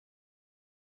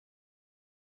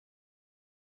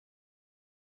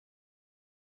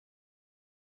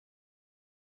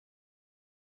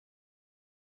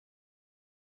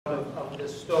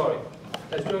this story.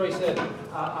 As Joey said,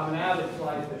 I'm an avid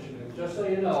fly fisherman. Just so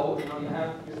you know,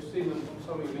 you've seen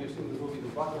some of you may have seen the movie The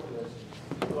Bucket List.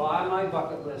 Well, on my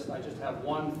bucket list, I just have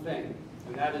one thing,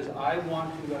 and that is I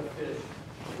want to go fish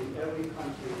in every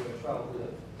country where trout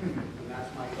live, and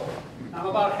that's my goal. I'm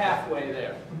about halfway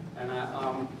there, and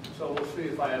so we'll see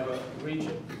if I ever reach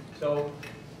it. So,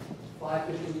 fly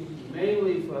fishing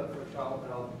mainly for trout,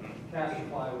 but I'll cast a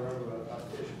fly wherever a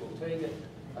fish will take it.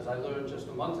 As I learned just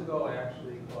a month ago, I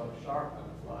actually caught a shark on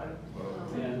a fly,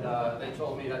 and they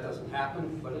told me that doesn't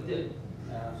happen, but it did.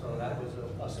 So that was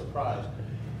a surprise.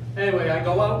 Anyway, I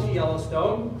go out to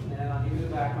Yellowstone, and I'll give you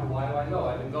the background why do I go.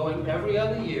 I've been going every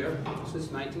other year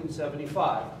since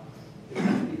 1975. It's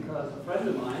because a friend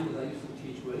of mine that I used to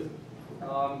teach with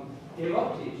gave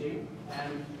up teaching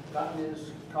and got in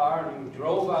his car and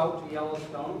drove out to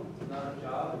Yellowstone,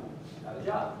 got a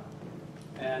job.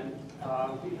 And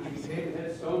he became a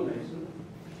head stonemason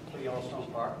for Yellowstone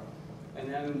Park. And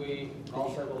then we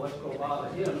all said, well, let's go bother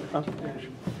him.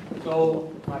 And so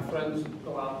my friends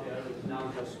go out there. There's now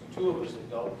just two of us that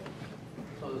go.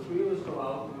 So the three of us go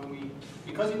out, and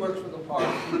because he works for the park,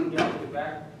 we get to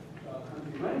back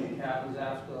country ranger cabins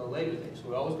after Labor Day. So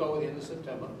we always go at the end of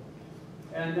September.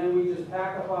 And then we just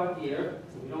pack up our gear.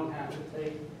 We don't have to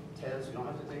take tents. We don't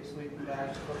have to take sleeping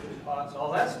bags, cooking pots,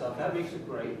 all that stuff. That makes it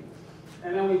great.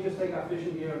 And then we just take our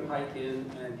fishing gear and hike in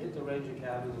and hit the ranger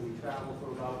cabins. And we travel for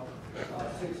about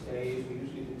 6 days. We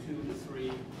usually do 2 to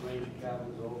 3 ranger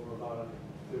cabins over about a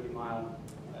 30-mile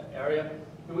area.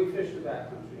 And we fish the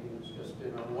backcountry. And it's just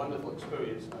been a wonderful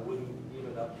experience. I wouldn't give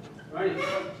it up for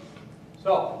anything.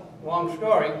 So, long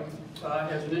story,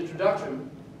 as an introduction,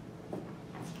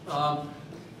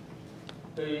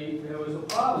 there was a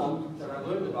problem that I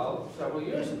learned about several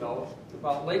years ago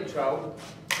about lake trout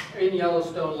in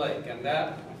Yellowstone Lake, and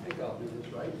that, I think I'll do this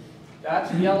right,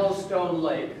 that's Yellowstone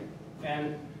Lake,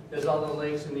 and there's other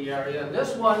lakes in the area. And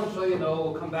this one, so you know,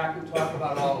 we'll come back and talk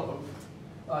about all of them.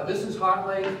 This is Heart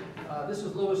Lake, this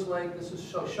is Lewis Lake, this is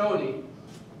Shoshone.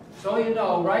 So you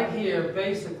know, right here,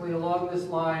 basically along this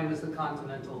line is the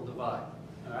Continental Divide,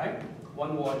 all right?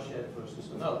 One watershed versus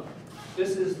another.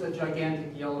 This is the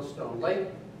gigantic Yellowstone Lake,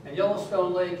 and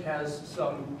Yellowstone Lake has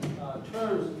some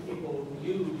terms that people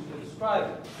use to describe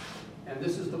it. And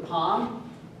this is the palm.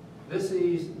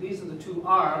 These are the two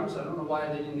arms. I don't know why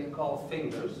they didn't get called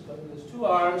fingers, but there's two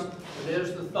arms, and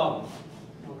there's the thumb.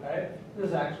 Okay?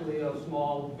 There's actually a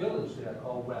small village there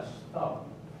called West Thumb. All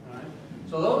right?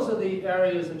 So those are the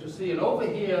areas that you see. And over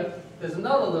here, there's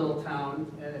another little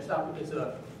town, and it's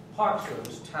a Park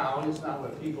Service town. It's not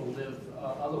where people live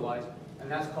otherwise, and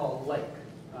that's called Lake.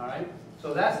 All right.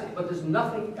 So that's it. But there's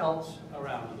nothing else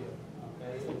around here.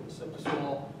 Okay. Except a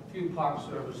small few Park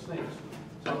Service things.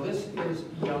 So this is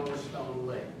Yellowstone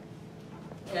Lake.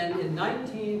 And in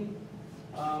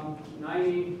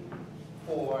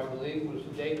 1994, I believe, was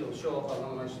the date that will show up on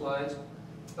one of my slides,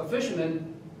 a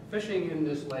fisherman fishing in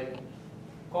this lake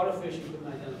caught a fish he couldn't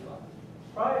identify.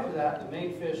 Prior to that, the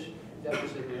main fish that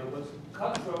was in there was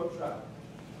cutthroat trout.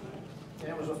 And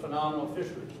it was a phenomenal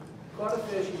fishery. Caught a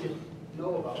fish he didn't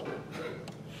know about.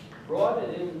 Brought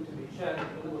it in to be checked,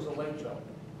 and it was a lake trout.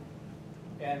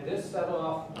 And this set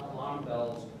off alarm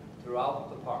bells throughout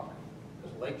the park,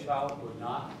 because lake trout were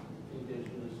not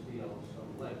indigenous to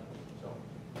Yellowstone Lake. So,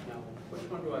 now, which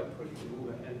one do I push to move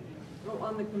ahead? Go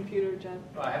on the computer, Jen.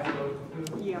 Oh, I have to go to the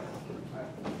computer? Yeah.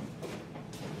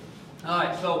 All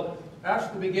right, so that's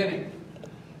the beginning.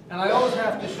 And I always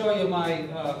have to show you my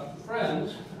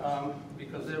friends,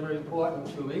 because they're very important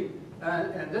to me.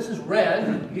 And this is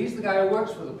Red. He's the guy who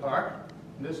works for the park.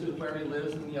 And this is where he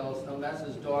lives in Yellowstone. That's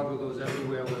his dog who goes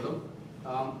everywhere with him.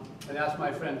 And that's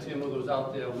my friend Tim who goes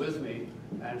out there with me.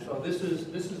 And so this is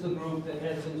the group that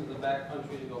heads into the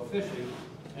backcountry to go fishing.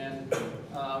 And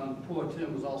poor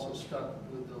Tim was also stuck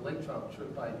with the lake trout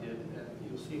trip I did. And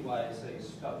you'll see why I say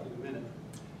stuck in a minute.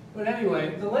 But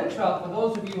anyway, the lake trout, for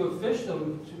those of you who have fished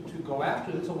them to go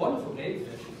after, it's a wonderful game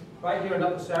fish. Right here in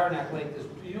Upper Saranac Lake, there's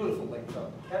beautiful lake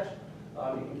trout to catch.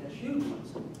 You can catch huge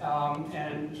ones.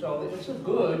 And so it's a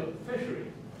good fishery.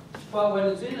 But when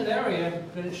it's in an area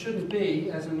that it shouldn't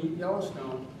be, as in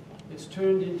Yellowstone, it's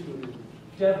turned into a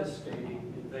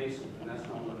devastating invasive. And that's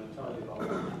what I'm going to tell you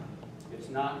about. It's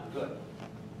not good.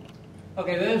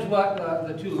 Okay, there's what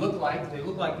the two look like. They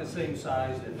look like the same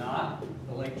size. They're not.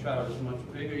 The lake trout is much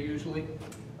bigger usually.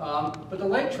 But the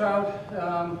lake trout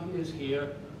is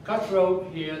here. Cutthroat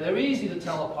here. They're easy to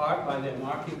tell apart by their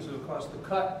markings. And of course, the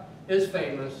cut is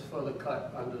famous for the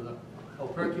cut under the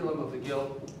operculum of the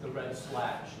gill, the red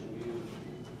slash. And you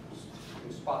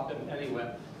can spot them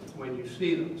anywhere when you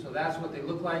see them. So that's what they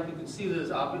look like. You can see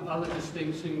there's other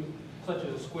distinguishing such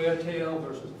as a square tail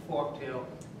versus a fork tail,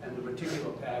 and the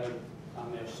reticular pattern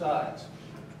on their sides.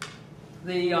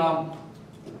 The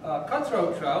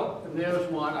cutthroat trout, and there's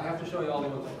one. I have to show you all the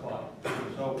ones I caught.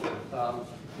 So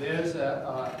there's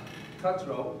a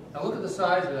cutthroat. Now look at the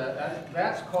size of that.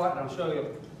 That's caught, and I'll show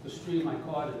you the stream I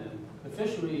caught it in. The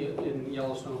fishery in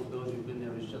Yellowstone, for those who've been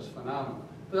there, is just phenomenal.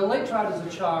 But the lake trout is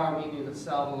a char, meaning that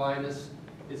salvelinus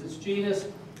is its genus.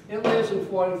 It lives in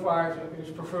 45, it's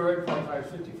preferred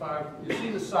 45 to 55. You see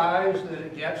the size that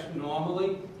it gets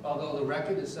normally, although the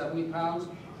record is 70 pounds.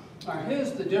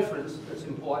 Here's the difference that's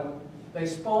important. They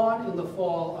spawn in the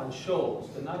fall on shoals.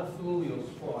 They're not a fluvial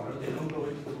spawner. They don't go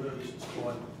into the rivers to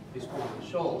spawn. They spawn on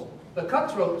shoals. The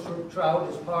cutthroat trout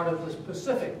is part of this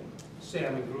Pacific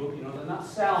salmon group. You know, they're not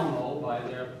salmo by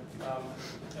their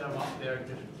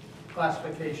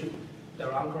classification. They're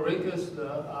Oncorhynchus,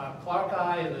 the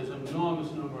Clarkii, and there's an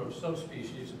enormous number of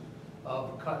subspecies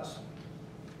of cuts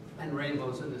and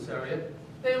rainbows in this area.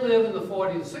 They live in the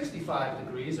 40 to 65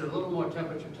 degrees. They're a little more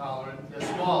temperature tolerant. They're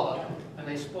smaller, and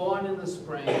they spawn in the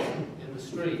spring in the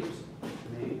streams.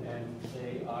 And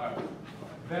they are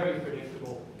very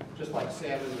predictable, just like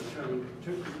salmon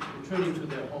returning to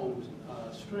their home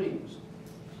streams.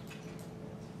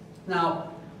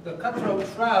 Now, the cutthroat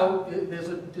trout, there's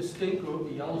a distinct group,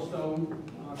 the Yellowstone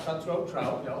cutthroat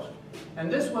trout,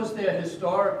 and this was their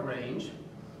historic range,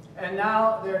 and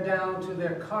now they're down to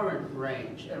their current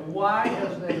range. And why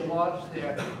have they lost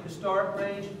their historic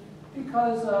range?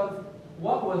 Because of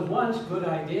what was once good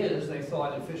ideas, they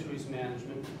thought, in fisheries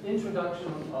management, introduction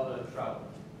of other trout.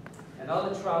 And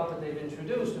other trout that they've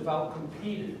introduced have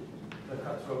outcompeted the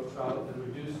cutthroat trout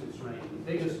and reduced its range.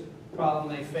 The biggest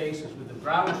problem they face is with the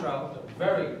brown trout that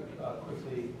very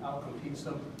quickly outcompetes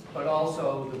them, but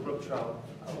also the brook trout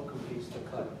outcompetes the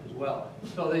cut as well.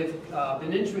 So they've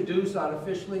been introduced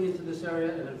artificially into this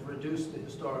area and have reduced the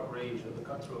historic range of the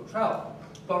cutthroat trout.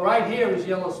 But right here is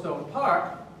Yellowstone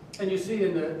Park, and you see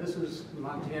this is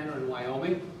Montana and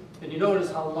Wyoming, and you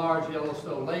notice how large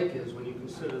Yellowstone Lake is when you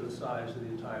consider the size of the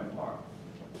entire park.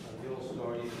 The old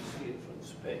story, you can see it from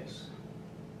space.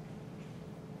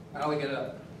 Now we get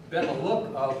a better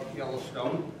look of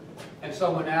Yellowstone. And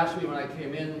someone asked me when I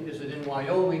came in, is it in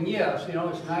Wyoming? Yes, you know,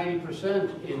 it's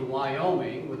 90% in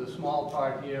Wyoming, with a small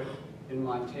part here in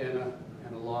Montana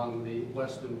and along the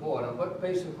western border, but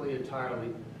basically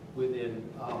entirely within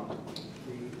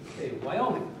the state of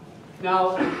Wyoming.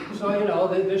 Now, so you know,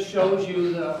 this shows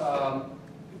you the,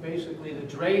 basically the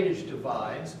drainage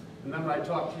divides. Remember I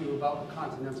talked to you about the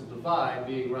continental divide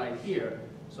being right here.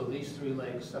 So these three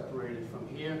lakes separated from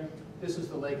here. This is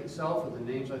the lake itself with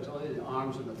the names I told you, the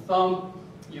arms and the thumb.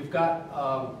 You've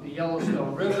got the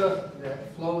Yellowstone River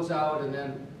that flows out, and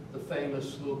then the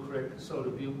famous Slough Creek, Soda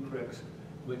Butte Creeks,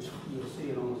 which you'll see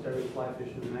in almost every fly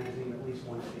fishing magazine at least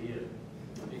once a year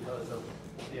because of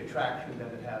the attraction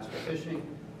that it has for fishing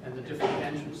and the different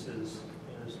entrances.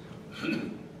 There's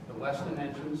the western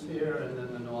entrance here and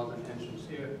then the northern entrance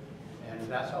here, and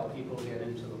that's how people get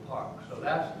into the park. So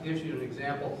that gives you an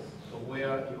example of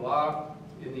where you are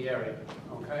in the area,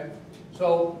 okay?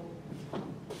 So,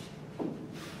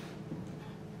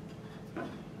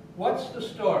 what's the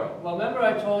story? Well, remember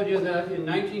I told you that in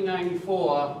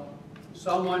 1994,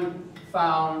 someone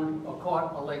found or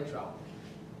caught a lake trout.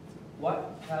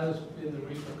 What has been the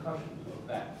repercussions of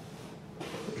that?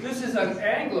 This is an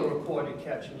angler-reported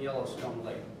catch in Yellowstone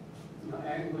Lake. You know,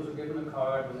 anglers are given a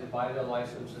card when they buy their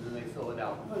license and then they fill it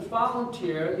out. It's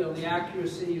volunteer, you know, the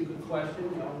accuracy you could question,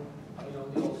 you know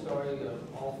the old story of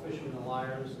all fishermen are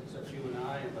liars except you and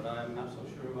I, but I'm not so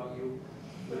sure about you.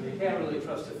 But you can't really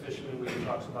trust a fisherman when he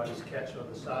talks about his catch or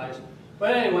the size.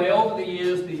 But anyway, over the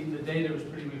years, the data is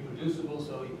pretty reproducible,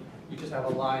 so you just have a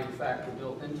lying factor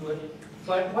built into it.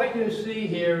 But what you see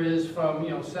here is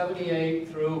from 78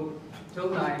 through till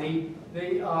 90,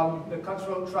 the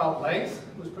cutthroat trout length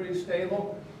was pretty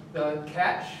stable. The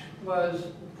catch was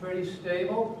pretty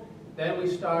stable. Then we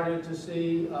started to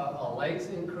see a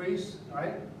length increase,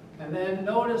 right? And then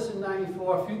notice in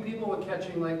 94, a few people were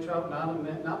catching lake trout,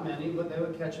 not many, but they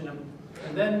were catching them.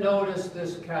 And then notice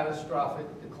this catastrophic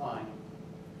decline,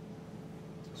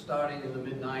 starting in the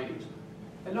mid-90s.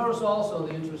 And notice also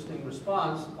the interesting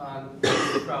response on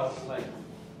the trout length.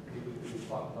 We can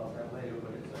talk about that later,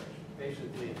 but it's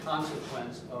basically a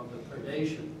consequence of the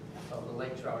predation of the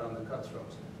lake trout on the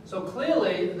cutthroats. So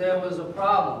clearly there was a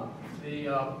problem. The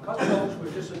cutthroats were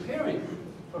disappearing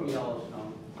from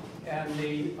Yellowstone, and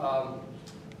the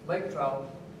lake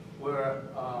trout were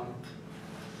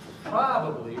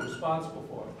probably responsible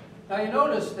for it. Now you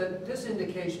notice that this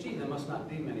indicates, gee, there must not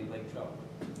be many lake trout.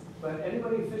 But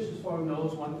anybody who fishes for them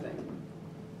knows one thing.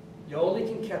 You only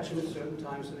can catch them at certain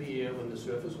times of the year when the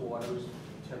surface water is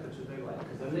temperature they like,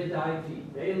 because then they dive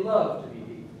deep. They love to be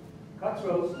deep.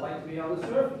 Cutthroats like to be on the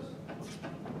surface.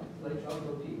 Lake trout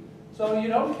go deep. So you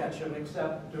don't catch them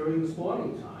except during the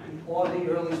spawning time or the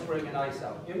early spring and ice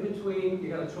out. In between, you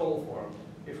got to troll for them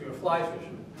if you're a fly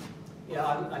fisherman. Yeah,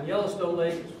 on Yellowstone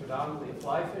Lake, it's predominantly a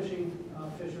fly fishing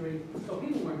fishery, so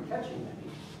people weren't catching many.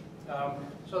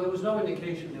 So there was no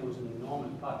indication there was an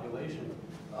enormous population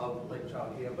of lake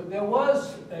trout here. But there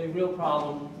was a real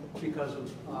problem because of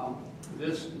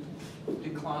this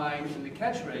decline in the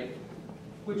catch rate,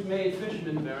 which made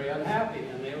fishermen very unhappy,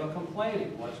 and they were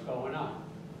complaining, what's going on?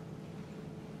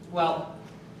 Well,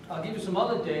 I'll give you some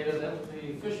other data that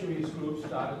the fisheries group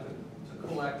started to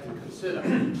collect and consider.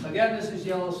 Again, this is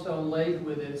Yellowstone Lake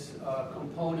with its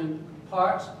component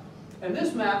parts. And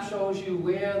this map shows you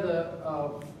where the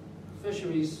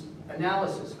fisheries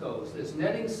analysis goes. There's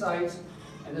netting sites,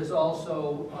 and there's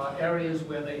also areas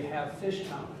where they have fish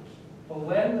counters for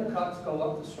when the cuts go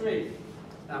up the stream.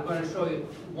 Now, I'm going to show you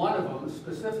one of them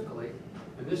specifically,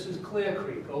 and this is Clear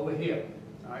Creek over here.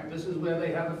 All right, this is where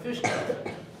they have a fish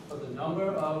counter for the number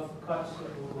of cuts that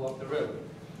will go up the river.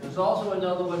 There's also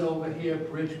another one over here,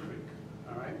 Bridge Creek.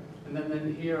 All right, and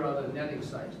then here are the netting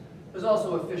sites. There's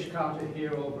also a fish counter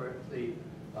here over at the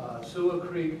Sewer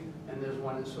Creek, and there's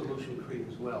one in Solution Creek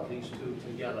as well. These two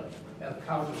together have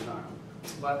counters on them.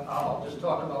 But I'll just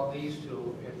talk about these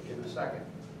two in a second.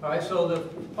 All right, so the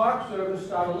Park Service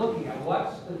started looking at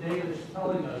what's the data that's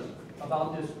telling us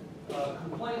about this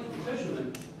complaint from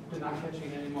fishermen for not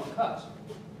catching any more cuts.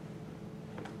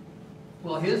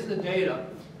 Well, here's the data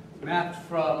mapped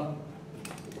from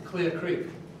Clear Creek.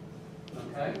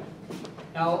 Okay?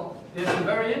 Now, there's some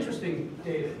very interesting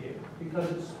data here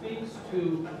because it speaks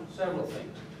to several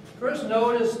things. First,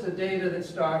 notice the data that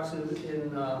starts in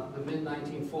the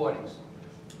mid-1940s.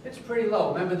 It's pretty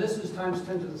low. Remember, this is times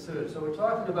 10 to the third. So we're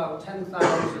talking about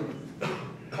 10,000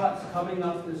 cuts coming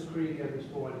up this creek every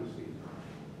spawning season.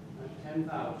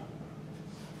 10,000.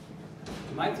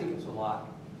 You might think it's a lot.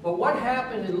 But what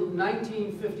happened in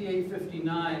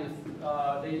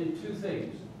 1958-59, they did two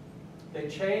things. They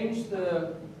changed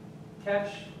the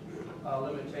catch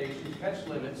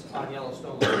limits on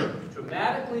Yellowstone Lake,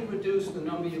 dramatically reduced the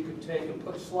number you could take and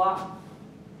put slot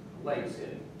lakes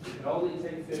in. You could only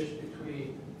take fish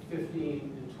between 15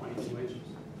 and 22 inches.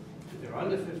 If they're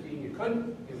under 15, you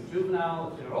couldn't. They were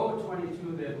juvenile. If they're over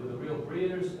 22, they were the real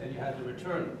breeders, and you had to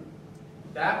return them.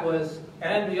 That was,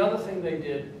 and the other thing they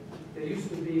did, there used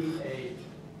to be a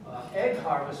egg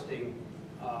harvesting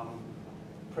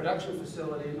production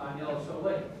facility on Yellowstone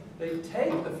Lake. They'd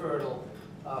take the fertile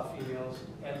females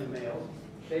and the males,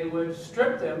 they would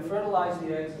strip them, fertilize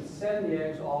the eggs, and send the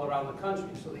eggs all around the country.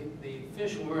 So the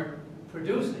fish weren't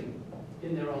producing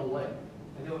in their own lake.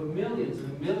 And there were millions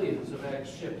and millions of eggs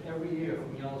shipped every year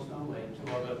from Yellowstone Lake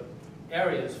to other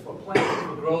areas for planting,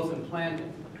 for growth and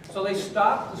planting. So they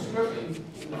stopped the stripping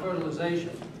and the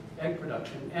fertilization, egg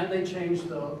production, and they changed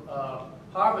the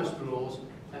harvest rules.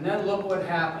 And then look what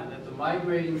happened at the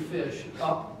migrating fish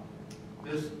up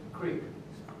this creek.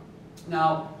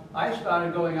 Now, I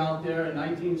started going out there in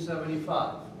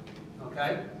 1975,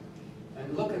 okay?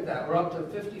 And look at that, we're up to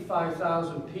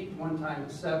 55,000, peaked one time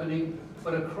at 70.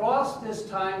 But across this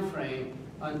time frame,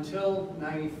 until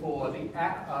 94,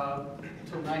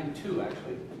 until 92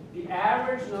 actually, the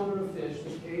average number of fish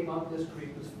that came up this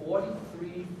creek was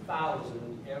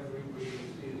 43,000 every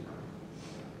breeding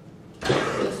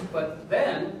season. But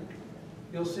then,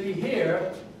 you'll see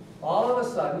here, all of a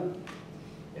sudden,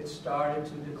 it started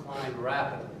to decline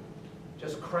rapidly.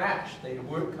 Just crashed, they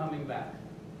weren't coming back.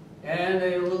 And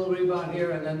they had a little rebound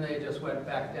here, and then they just went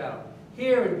back down.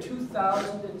 Here in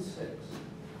 2006,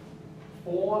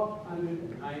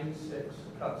 496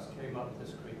 cuts came up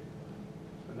this creek.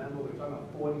 Remember, we were talking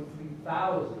about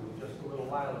 43,000 just a little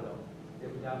while ago. They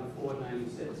were down to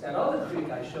 496. That other creek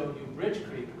I showed you, Bridge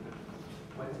Creek,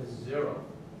 went to 0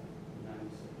 in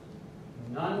 96.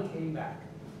 None came back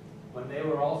when they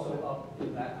were also up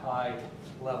in that high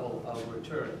level of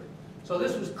return. So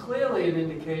this was clearly an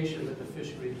indication that the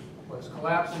fishery was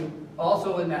collapsing.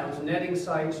 Also in those netting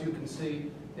sites, you can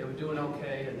see they were doing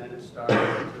okay, and then it started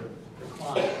to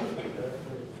decline. The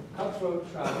cutthroat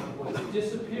trout was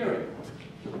disappearing.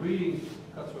 The breeding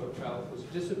cutthroat trout was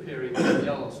disappearing in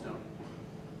Yellowstone.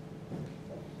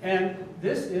 And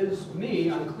this is me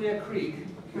on Clear Creek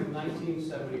in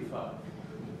 1975.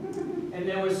 And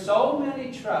there were so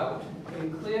many trout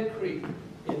in Clear Creek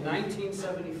in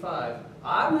 1975,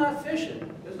 I'm not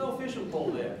fishing. There's no fishing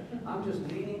pole there. I'm just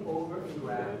leaning over and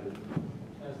grabbing them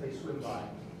as they swim by.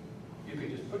 You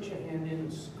could just put your hand in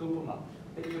and scoop them up.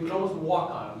 that you could almost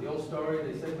walk on them. The old story,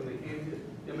 they said when they came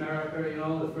to America, you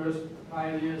know, the first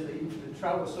pioneers, the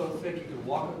trout was so thick you could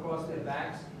walk across their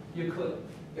backs. You could.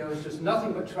 There was just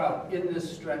nothing but trout in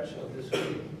this stretch of this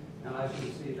creek. Now, as you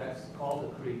can see, that's called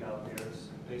a creek out there. It's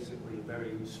basically a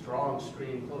very strong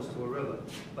stream close to a river.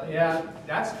 But yeah,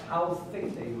 that's how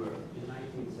thick they were in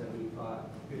 1975.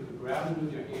 You could grab them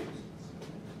with your hands.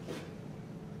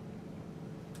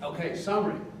 Okay,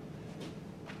 summary.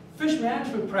 Fish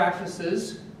management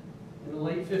practices in the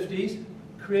late 50s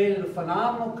created a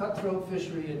phenomenal cutthroat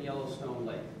fishery in Yellowstone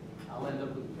Lake. I'll end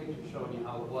up with a picture showing you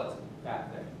how it was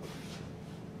back then.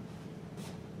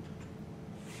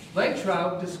 Lake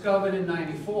trout discovered in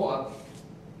 '94,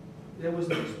 there was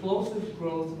an explosive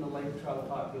growth in the lake trout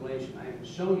population. I haven't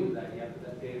shown you that yet, but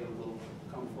that data will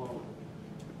come forward.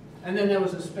 And then there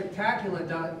was a spectacular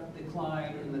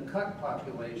decline in the cut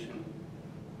population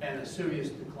and a serious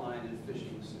decline in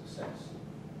fishing success.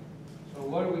 So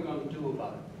what are we going to do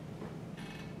about it?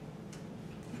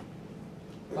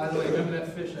 By the way, remember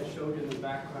that fish I showed you in the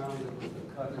background that was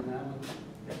the cut in that one?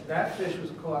 That fish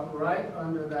was caught right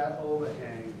under that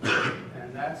overhang,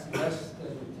 and that's less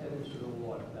than 10 inches of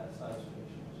water, that size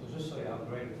fish. So just so you know how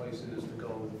great a place it is to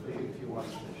go if you want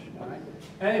to fish, all right?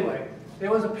 Anyway,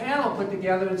 there was a panel put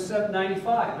together in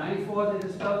 95. 94, they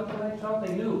discovered the lake trout.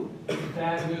 They knew it was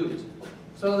bad news.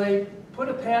 So they put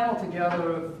a panel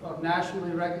together of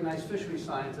nationally recognized fishery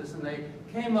scientists, and they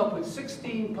came up with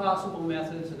 16 possible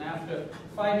methods, and after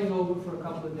fighting over for a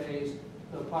couple of days,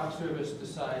 the Park Service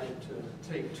decided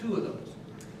to take 2 of those.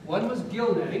 One was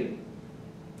gill netting,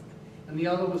 and the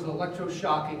other was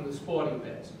electroshocking the sporting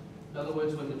beds. In other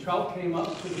words, when the trout came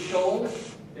up to the shoal,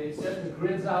 they'd set the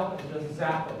grids out and just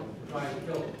zap them to try and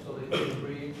kill them so they couldn't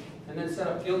breathe, and then set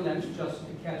up gill nets just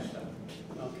to catch them.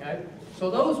 Okay? So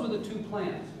those were the 2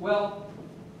 plans. Well,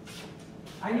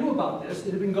 I knew about this.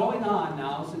 It had been going on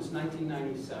now since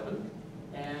 1997,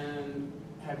 and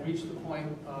had reached the point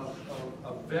of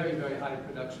a very, very high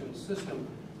production system.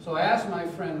 So I asked my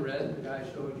friend Red, the guy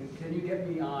I showed you, can you get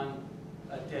me on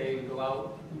a day to go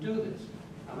out and do this?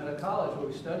 I'm at a college where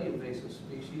we study invasive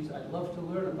species. I'd love to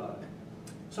learn about it.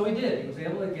 So he did. He was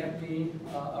able to get me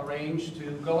arranged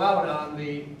to go out on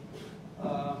the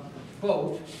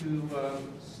boat to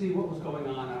see what was going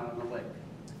on out on the lake.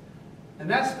 And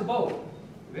that's the boat.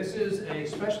 This is a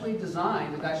specially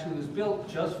designed, it actually was built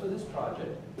just for this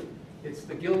project. It's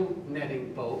the gill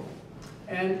netting boat.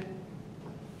 And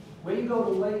when you go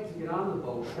to the lake to get on the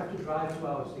boat, you have to drive 2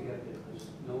 hours to get there, because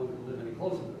no one can live any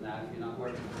closer than that if you're not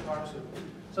working for the Park Service.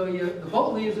 So the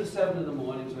boat leaves at 7 in the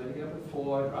morning, so you get up at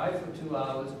 4, drive for 2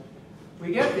 hours.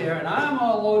 We get there, and I'm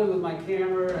all loaded with my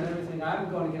camera and everything.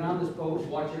 I'm going to get on this boat and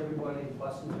watch everybody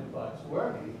busting their butts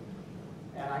working.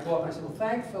 And I go up and I said, well,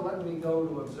 thanks for letting me go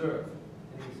to observe.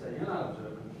 And he said, you're not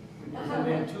observing. Because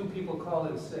we had 2 people call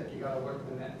in sick. You got to work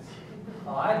the nets.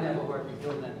 Well, I'd never worked a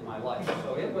gill net in my life,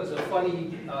 so it was a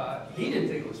funny, he didn't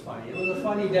think it was funny. It was a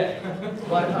funny day.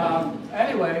 But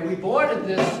anyway, we boarded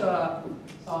this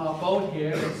boat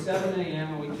here at 7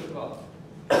 a.m. and we took off.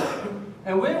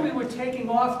 And where we were taking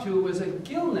off to was a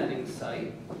gill netting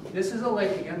site. This is a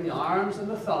lake again, the arms and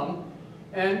the thumb.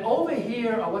 And over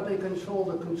here are what they call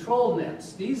the control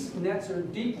nets. These nets are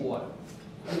deep water.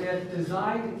 And they're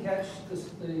designed to catch the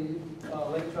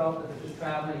lake trout that are just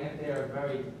traveling at their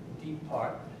very deep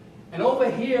part. And over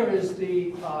here is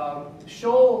the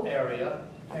shoal area,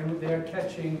 and they're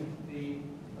catching the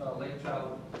lake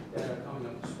trout that are coming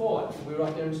up to spawn. We were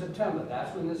up there in September.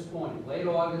 That's when they're spawning. Late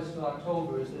August to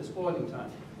October is their spawning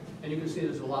time. And you can see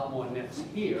there's a lot more nets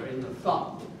here in the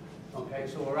thumb. Okay,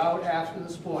 so we're out after the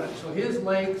spawning. So here's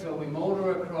lake, so we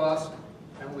motor across,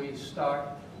 and we start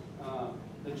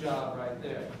the job right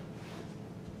there.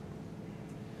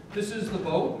 This is the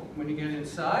boat when you get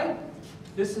inside.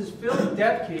 This is Phil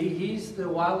Depke. He's the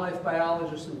wildlife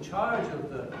biologist in charge of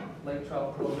the lake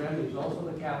trout program. He's also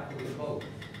the captain of the boat.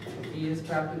 And he is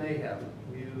Captain Ahab.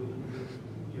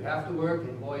 You have to work,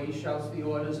 and boy, he shouts the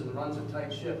orders and runs a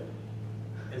tight ship.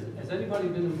 Has anybody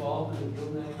been involved in a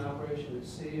gill netting operation at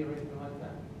sea or anything like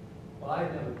that? Well,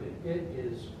 I've never been. It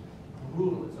is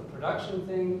brutal. It's a production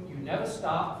thing. You never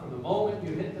stop. From the moment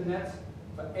you hit the nets,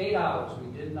 for 8 hours,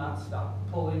 we did not stop.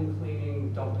 Pulling,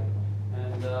 cleaning, dumping.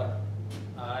 And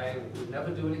I would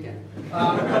never do it again.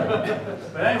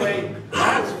 But anyway,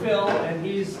 that's Phil, and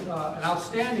he's an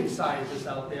outstanding scientist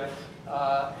out there.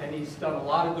 And he's done a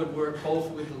lot of good work, both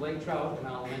with the lake trout, and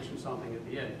I'll mention something at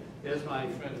the end. There's my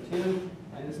friend Tim,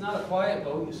 and it's not a quiet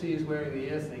boat. You see he's wearing the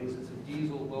air things. It's a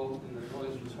diesel boat, and the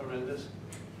noise was horrendous.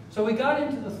 So we got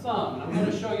into the thumb. I'm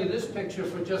going to show you this picture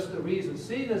for just the reason.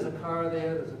 See, there's a car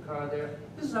there, there's a car there.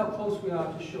 This is how close we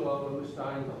are to shore when we're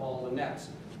starting to haul the nets.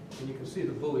 And you can see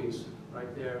the buoys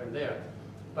right there and there.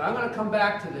 But I'm going to come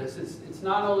back to this. It's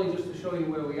not only just to show you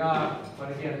where we are,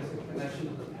 but again, it's a connection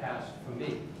to the past for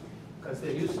me. Because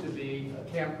there used to be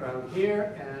a campground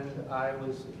here, and I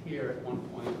was here at one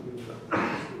point in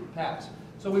the past.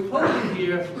 So we pulled in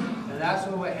here, and that's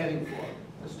what we're heading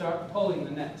for, to start pulling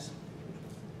the nets.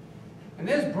 And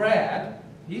there's Brad.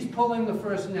 He's pulling the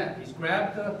first net. He's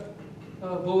grabbed the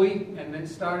buoy, and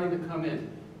it's starting to come in.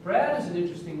 Brad is an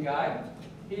interesting guy.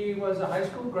 He was a high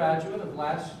school graduate of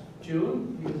last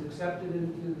June. He was accepted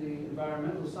into the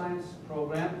environmental science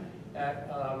program at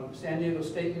San Diego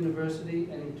State University,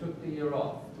 and he took the year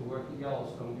off to work at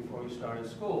Yellowstone before he started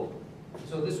school.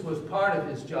 So this was part of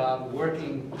his job,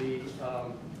 working the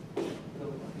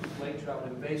lake trout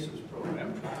invasives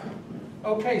program.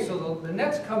 Okay, so the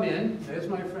nets come in. There's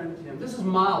my friend Tim. This is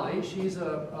Molly. She's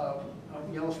a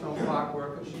Yellowstone Park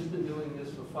worker. She's been doing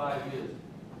this for 5 years.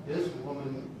 This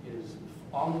woman is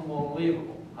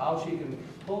unbelievable. How she can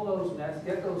pull those nets,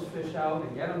 get those fish out,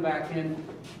 and get them back in.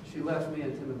 She left me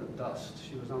and Tim in the dust.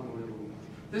 She was unbelievable.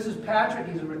 This is Patrick.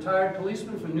 He's a retired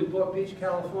policeman from Newport Beach,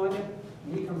 California.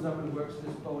 And he comes up and works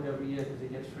this boat every year because he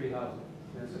gets free housing.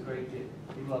 That's a great deal.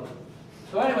 He loves it.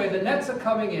 So anyway, the nets are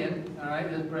coming in, all right,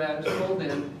 as Brad is pulled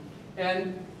in.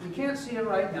 And you can't see it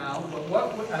right now, but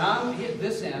and I'm at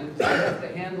this end, because I have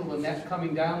to handle the net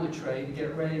coming down the tray to get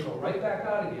it ready to go right back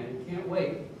out again. You can't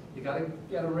wait. You got to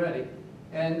get it ready.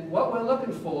 And what we're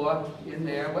looking for in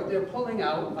there, what they're pulling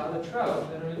out are the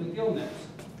trout that are in the gill nets.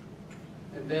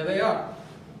 And there they are.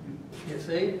 You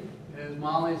see? There's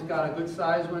Molly's got a good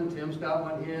sized one, Tim's got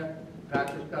one here,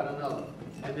 Patrick's got another.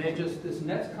 And they just, this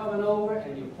net's coming over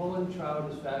and you pull in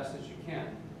trout as fast as you can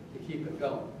to keep it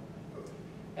going.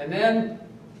 And then,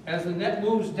 as the net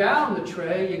moves down the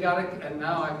tray, you gotta, and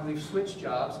now we've switched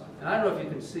jobs, and I don't know if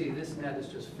you can see, this net is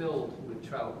just filled with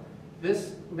trout.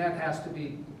 This net has to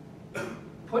be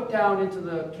put down into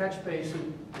the catch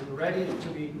basin and ready to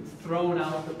be thrown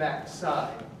out the back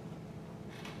side.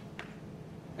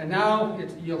 And now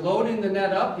you're loading the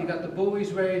net up, you got the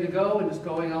buoys ready to go, and it's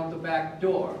going out the back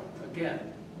door. Again,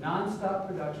 non-stop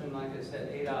production, like I said,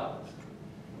 8 hours.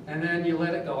 And then you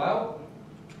let it go out.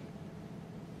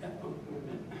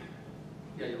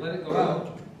 Yeah, you let it go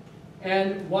out.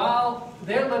 And while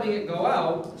they're letting it go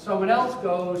out, someone else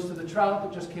goes to the trout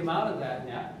that just came out of that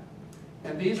net.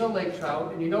 And these are lake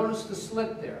trout, and you notice the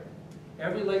slit there.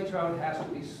 Every lake trout has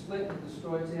to be slit to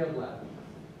destroy its air bladder.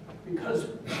 Because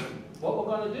what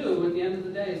we're going to do at the end of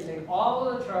the day is take all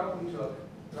of the trout we took,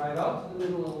 right out to the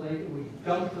middle of the lake, and we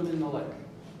dump them in the lake.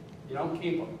 You don't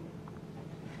keep them.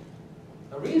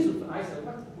 The reason, I said,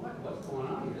 what's going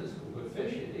on here? This is good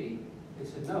fish you eat. They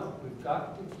said, no, we've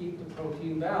got to keep the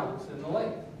protein balance in the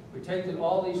lake. We're taking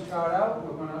all these trout out, and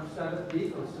we're going to upset up the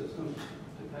ecosystem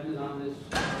depending on this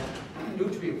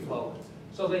nutrient flow.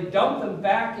 So they dump them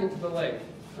back into the lake.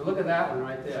 So look at that one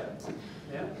right there.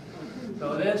 Yeah?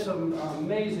 So there's some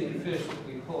amazing fish that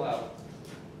we pull out.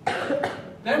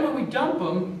 Then when we dump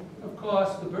them, of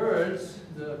course, the birds,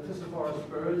 the piscivorous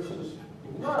birds, just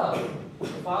love to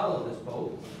follow this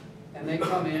boat. And they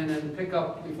come in and pick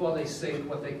up, before they sink,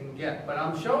 what they can get. But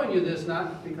I'm showing you this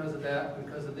not because of that,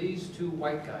 because of these two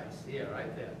white guys here,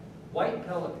 right there. White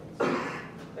pelicans.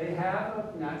 They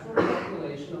have a natural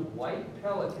population of white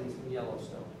pelicans in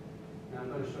Yellowstone. And I'm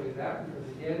going to show you that because,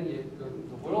 again,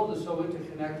 the world is so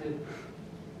interconnected.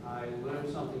 I learned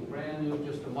something brand new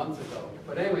just a month ago.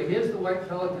 But anyway, here's the white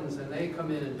pelicans, and they come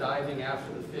in and diving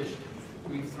after the fish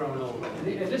we've thrown over. And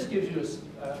this gives you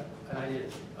an idea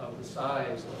of the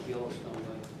size of Yellowstone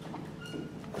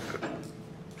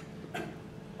Lake.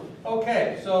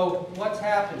 Okay, so what's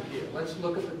happened here? Let's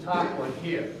look at the top one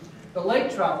here. The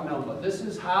lake trout number. This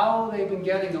is how they've been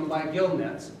getting them by gill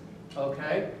nets.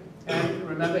 Okay? And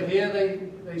remember here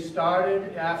they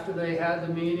started after they had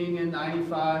the meeting in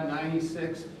 95,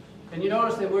 96. And you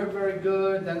notice they weren't very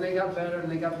good, then they got better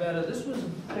and they got better. This was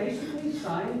basically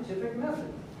scientific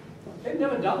method. They've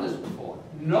never done this before.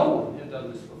 No one had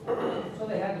done this before. So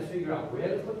they had to figure out where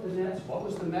to put the nets, what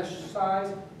was the mesh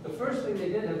size. The first thing they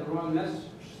did had the wrong mesh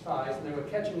size, and they were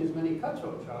catching as many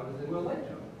cutthroat trout as they were lake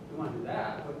trout. They wanted to do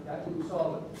that, but that didn't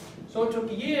solve it. So it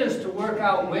took years to work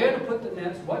out where to put the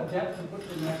nets, what depth to put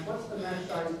the nets, what's the mesh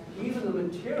size, even the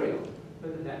material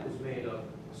that the net was made of,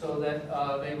 so that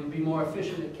they would be more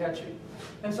efficient at catching.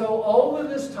 And so over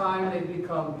this time, they've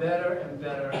become better and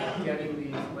better at getting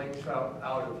these lake trout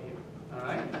out of here. All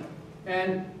right?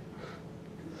 And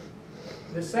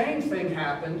The same thing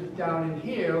happened down in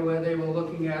here where they were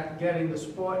looking at getting the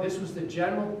spawn. This was the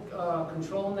general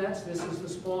control nets. This is the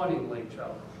spawning lake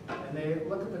trout. And they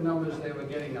look at the numbers they were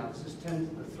getting now. This is 10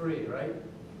 to the 3, right?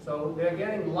 So they're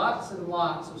getting lots and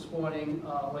lots of spawning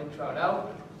lake trout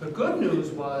out. The good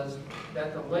news was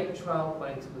that the lake trout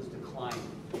length was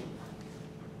declining.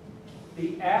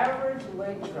 The average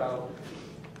lake trout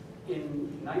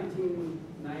in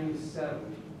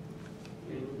 1997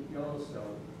 in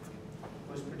Yellowstone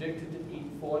was predicted to eat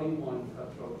 41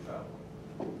 cutthroat trout.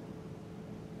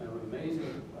 An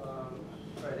amazing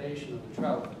predation of the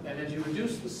trout. And as you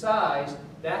reduce the size,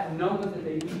 that number that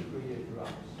they eat per year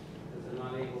drops, because they're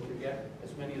not able to get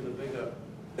as many of the bigger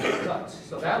cuts.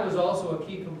 So that was also a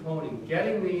key component,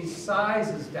 getting these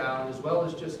sizes down as well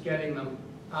as just getting them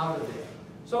out of there.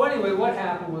 So anyway, what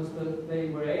happened was that they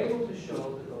were able to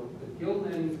show that the gill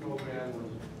netting program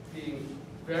was being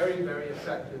very, very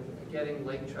effective at getting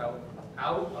lake trout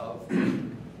out of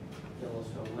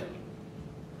Yellowstone Lake.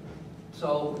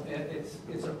 So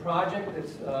it's a project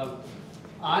that's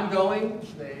ongoing.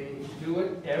 They do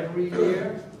it every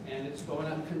year, and it's going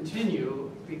to continue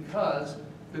because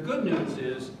the good news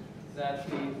is that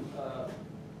the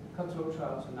cutthroat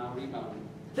trouts are now rebounding.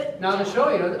 Now to show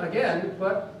you again,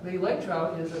 but the lake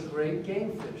trout is a great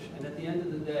game fish, and at the end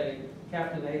of the day,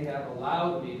 Captain Ahab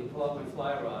allowed me to pull out my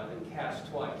fly rod and cast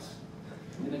twice.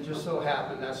 And it just so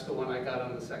happened that's the one I got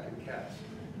on the second cast.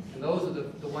 And those are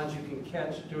the ones you can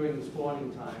catch during the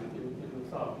spawning time in the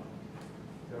summer.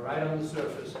 They're right on the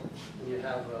surface, and you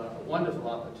have a wonderful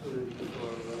opportunity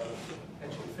for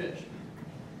catching fish.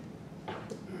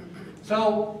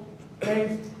 So,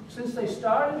 since they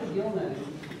started the gill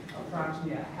netting,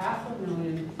 approximately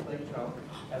 500,000 lake trout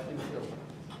have been killed.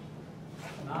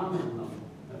 Phenomenal number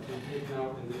have been taken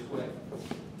out in this way.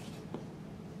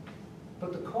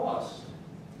 But the cost,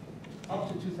 up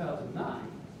to 2009,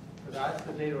 because that's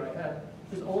the data I had,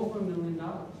 is over $1 million.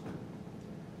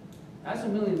 That's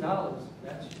 $1 million.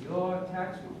 That's your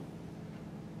tax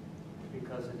money,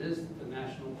 because it is the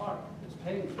national park that's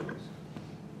paying for this.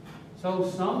 So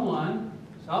someone,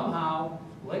 somehow,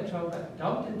 lake trout got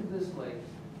dumped into this lake,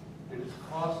 and it's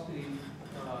cost the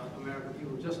American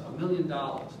people just $1 million.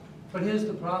 But here's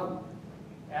the problem.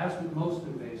 As with most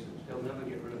invasives, they'll never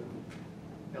get rid of them.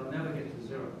 They'll never get to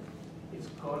zero. It's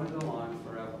going to go on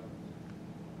forever.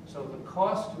 So the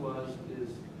cost to us is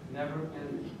never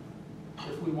ending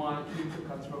if we want to keep the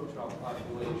cutthroat trout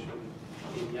population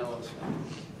in Yellowstone.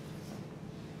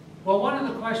 Well, one of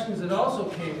the questions that also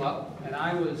came up, and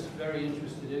I was very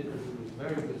interested in because it was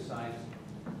very good science,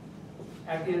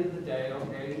 at the end of the day,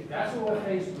 okay, that's what we're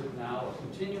faced with now, a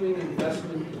continuing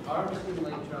investment in harvesting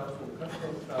lake trout so the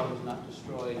cutthroat trout is not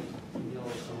destroyed in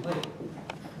Yellowstone Lake.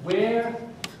 Where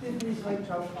did these lake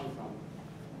trout come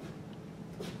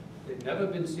from? They've never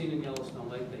been seen in Yellowstone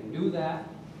Lake. They knew that.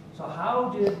 So how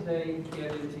did they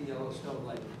get into Yellowstone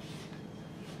Lake?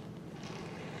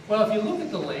 Well, if you look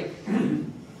at the lake,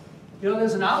 you know,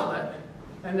 there's an outlet,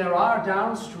 and there are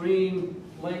downstream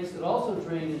lakes that also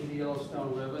drain into the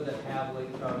Yellowstone River that have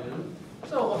lake trout in them.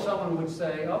 So someone would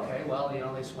say, okay, well, you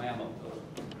know, they swam up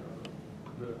the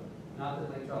river. Not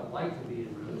that lake trout like to be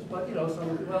in rivers, but, you know,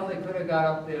 well, they could have got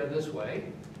up there this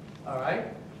way. All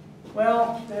right?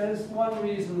 Well, there's one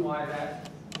reason why that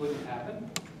wouldn't happen,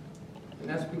 and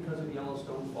that's because of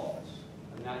Yellowstone Falls,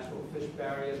 a natural fish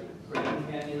barrier, the Grand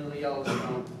Canyon of the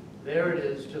Yellowstone. There it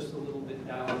is, just a little bit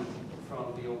down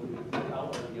from the open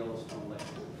outlet of Yellowstone Lake.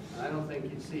 And I don't think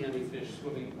you'd see any fish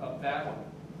swimming up that way.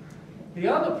 The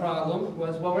other problem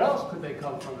was, well, where else could they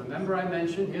come from? Remember I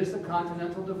mentioned, here's the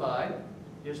Continental Divide.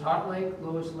 Here's Heart Lake,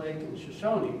 Lewis Lake, and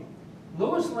Shoshone.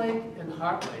 Lewis Lake and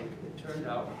Heart Lake, it turned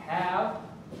out, have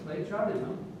lake trout in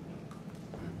them.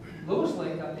 Lewis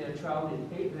Lake got their trout in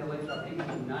lake trout in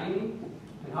 1890,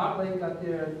 and Heart Lake got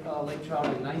their lake trout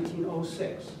in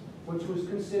 1906, which was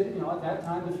considered, you know, at that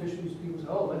time the fisheries people said,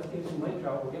 oh, let's get some lake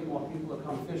trout, we'll get more people to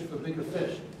come fish for bigger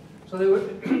fish. So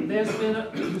there's been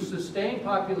a sustained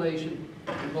population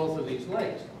in both of these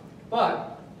lakes.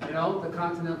 But, you know, the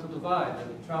Continental Divide,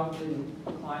 the trout didn't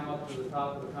climb up to the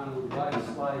top of the Continental Divide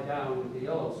and slide down into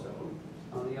Yellowstone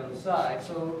on the other side.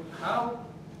 So how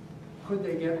could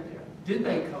they get there? Did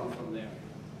they come from there?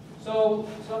 So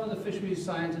some of the fisheries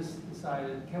scientists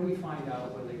decided, can we find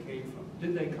out where they came from?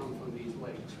 Did they come from these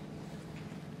lakes?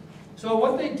 So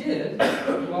what they did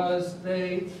was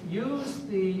they used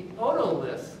the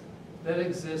otolith that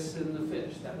exists in the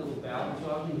fish, that little balance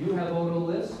organ. You have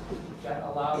otoliths that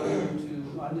allow you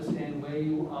to understand where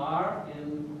you are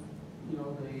in, you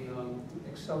know, the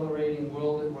accelerating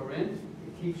world that we're in.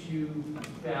 You keeps you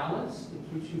balanced,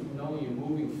 it keeps you from knowing you're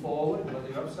moving forward, whether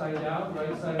you're upside down,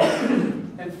 right side up.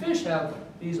 And fish have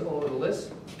these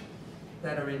otoliths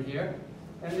that are in here,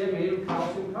 and they're made of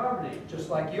calcium carbonate, just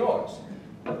like yours.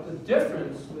 But the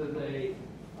difference with a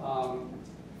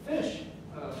fish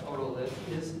otolith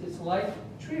is it's like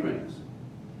tree rings,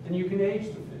 and you can age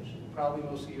the fish. Probably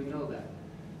most of you know that.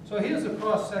 So here's a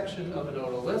cross-section of an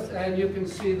otolith, and you can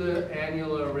see the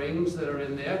annular rings that are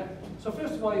in there. So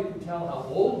first of all, you can tell how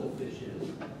old the fish is,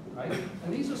 right?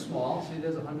 And these are small. See,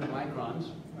 there's 100 microns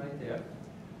right there.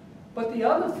 But the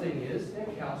other thing is they're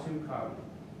calcium carbonate.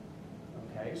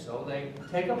 Okay, so they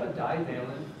take up a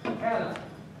divalent cation.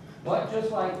 But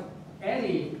just like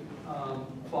any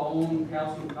bone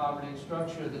calcium carbonate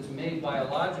structure that's made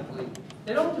biologically,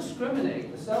 they don't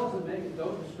discriminate. The cells that make it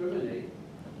don't discriminate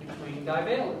between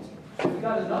divalents. If you've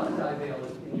got another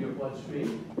divalent in your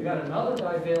bloodstream, you've got another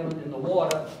divalent in the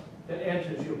water that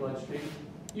enters your bloodstream,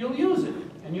 you'll use it,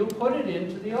 and you'll put it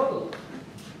into the otolith.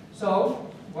 So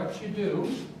what you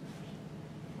do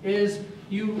is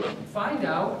you find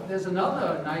out there's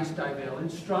another nice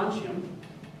divalent, strontium,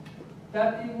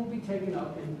 that it will be taken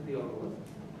up into the otolith.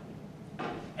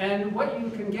 And what you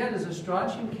can get is a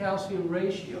strontium-calcium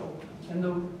ratio, and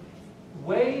the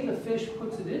way the fish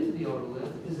puts it into the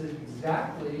otolith is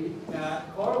exactly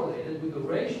correlated with the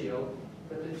ratio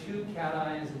that the two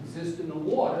cations exist in the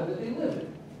water that they live in.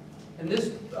 And this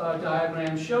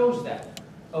diagram shows that.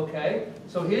 Okay,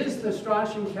 so here's the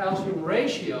strontium-calcium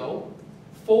ratio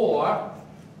for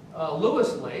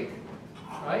Lewis Lake,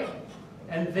 right?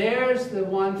 And there's the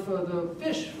one for the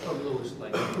fish from Lewis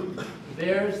Lake.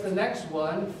 There's the next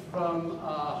one from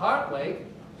Heart Lake,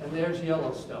 and there's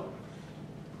Yellowstone.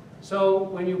 So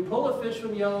when you pull a fish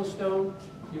from Yellowstone,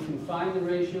 you can find the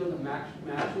ratio that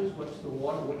matches what the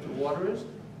water is.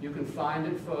 You can find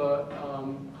it for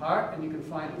Heart, and you can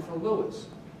find it for Lewis.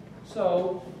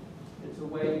 So it's a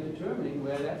way of determining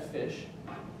where that fish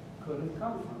could have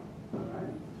come from. All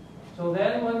right. So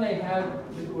then when they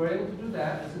were able to do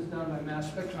that, this is done by mass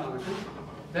spectrometry,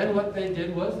 then what they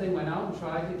did was they went out and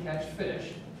tried to catch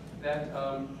fish that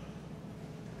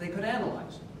they could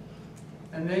analyze.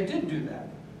 And they did do that.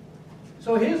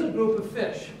 So here's a group of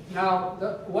fish. Now,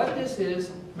 what this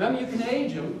is, remember you can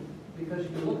age them because you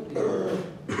can look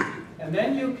at these. And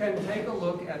then you can take a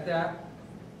look at that,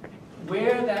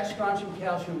 where that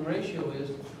strontium-calcium ratio is,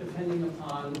 depending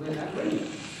upon where that ring is,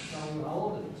 telling you how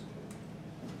old it is.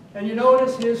 And you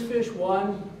notice here's fish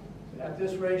 1 at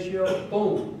this ratio,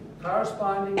 boom,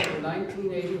 corresponding to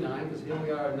 1989, because here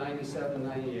we are at 97,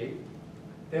 98.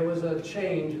 There was a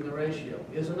change in the ratio.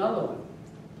 Here's another one.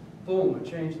 Boom, a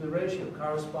change in the ratio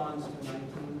corresponds to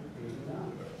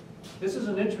 1989. This is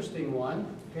an interesting one.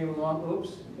 Came along,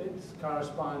 oops, it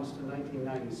corresponds to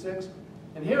 1996.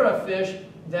 And here are fish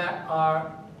that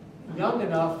are young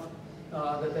enough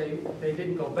that they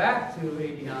didn't go back to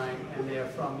 89, and they're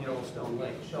from Yellowstone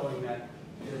Lake, showing that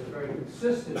there's a very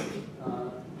consistent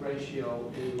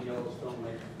ratio in Yellowstone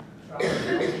Lake. Trout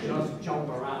just jump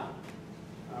around.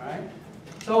 All right?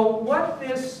 So what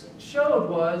this showed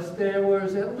was there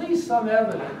was at least some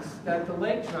evidence that the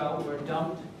lake trout were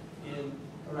dumped in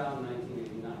around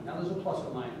 1989. Now there's a plus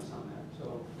or minus on that,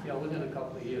 so within a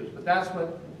couple of years. But that's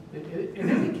what it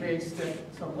indicates, that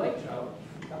some lake trout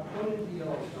got put into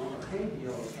Yellowstone, or came to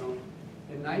Yellowstone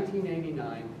in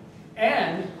 1989,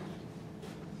 and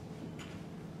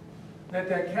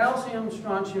that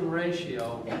calcium-strontium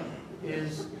ratio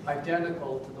is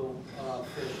identical to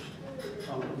the fish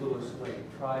from Lewis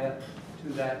Lake prior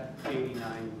to that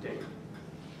 89 date.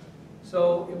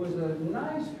 So it was a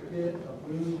nice bit of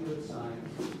really good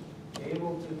science,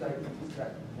 able to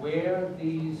detect where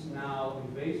these now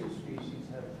invasive species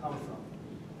have come from.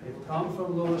 They've come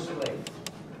from Lewis Lake.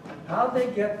 How'd they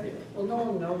get there? Well, no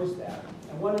one knows that.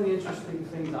 And one of the interesting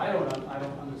things I don't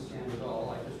understand at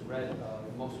all, I just read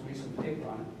the most recent paper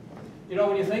on it.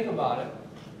 When you think about it,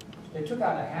 they took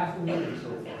out 500,000 so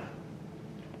far.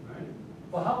 Right?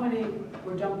 Well, how many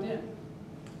were dumped in?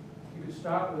 You could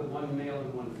start with one male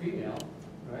and one female,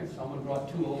 right? Someone brought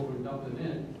 2 over and dumped them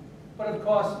in. But of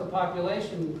course, the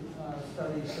population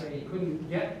studies say you couldn't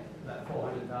get that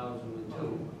 400,000 with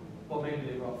 2. Well, maybe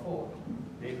they brought 4.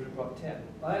 Maybe they brought 10.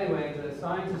 Well, anyway, the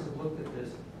scientists have looked at this,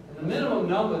 and the minimum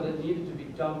number that needed to be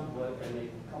dumped, and they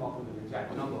come up with an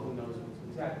exact number, who knows if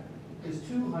it's exact, is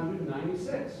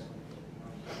 296.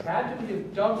 Had to be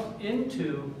dumped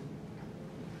into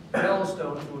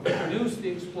Yellowstone to have produced the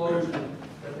explosion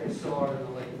that they saw in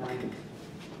the late 90s.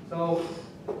 So,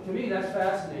 to me, that's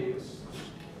fascinating.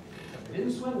 They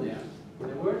didn't swim there.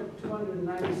 There were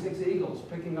 296 eagles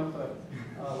picking up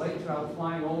a lake trout,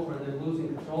 flying over, and then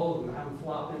losing control of them and having them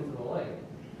flop into the lake.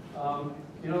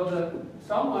 You know,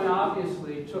 someone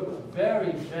obviously took a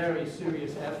very, very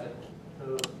serious effort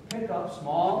to pick up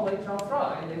small lake trout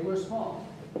fry, they were small,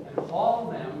 and haul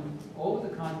them over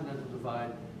the Continental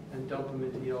Divide and dump them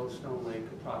into Yellowstone Lake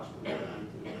approximately in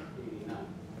 1989.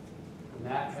 And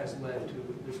that has led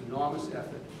to this enormous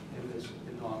effort and this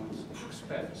enormous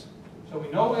expense. So we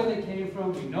know where they came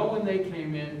from, we know when they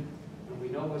came in, and we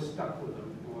know we're stuck with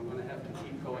them, and we're going to have to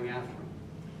keep going after them.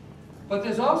 But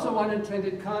there's also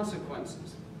unintended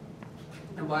consequences.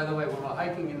 And by the way, when we're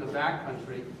hiking in the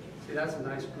backcountry, see, that's a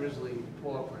nice grizzly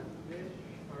paw print.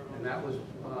 And that was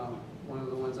one of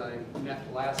the ones I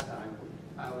met last time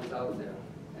I was out there.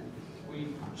 And we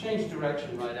changed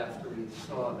direction right after we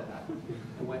saw that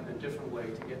and went in a different way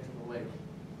to get to the lake.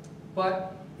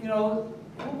 But, you know,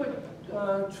 who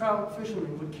but trout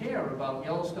fishermen would care about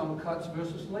Yellowstone cuts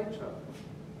versus lake trout?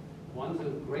 One's a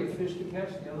great fish to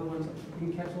catch, the other one's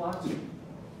you can catch lots of.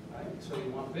 Right? So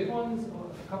you want big ones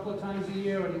a couple of times a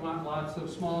year, or you want lots of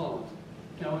smaller ones.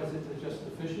 You know, is it just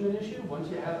a fisherman issue? Once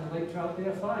you have the lake trout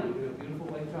there, fine. You get a beautiful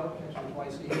lake trout, catch them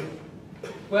twice a year.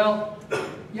 Well,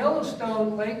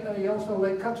 Yellowstone Lake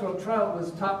cutthroat trout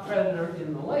was top predator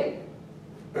in the lake.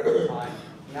 Fine.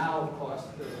 Now, of course,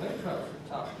 the lake trout is the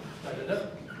top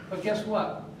predator. But guess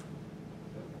what?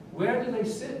 Where do they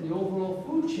sit in the overall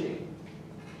food chain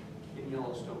in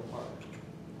Yellowstone Park?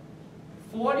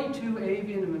 42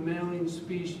 avian and mammalian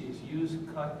species use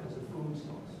cut as a food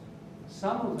source.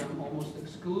 Some of them almost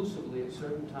exclusively at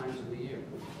certain times of the year,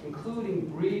 including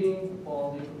breeding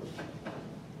bald eagles.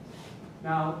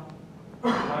 Now,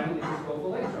 why did they just go for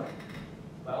lake trout?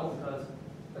 Well, because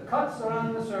the cuts are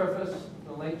on the surface,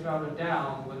 the lake trout are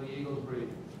down when the eagles breed.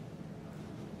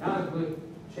 Not a good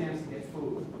chance to get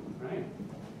food, right?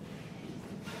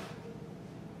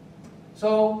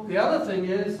 So the other thing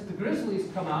is the grizzlies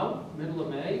come out middle of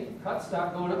May, cuts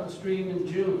start going up the stream in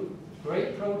June.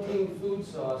 Great protein food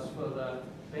source for the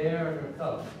bear and her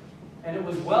cubs. And it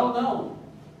was well known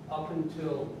up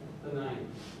until the 90s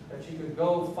that you could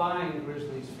go find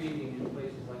grizzlies feeding in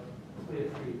places like Clear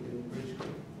Creek and Bridge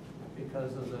Creek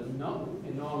because of the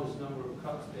enormous number of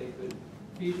cuts they could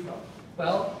feed from.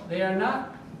 Well, they are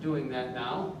not doing that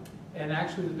now. And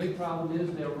actually the big problem is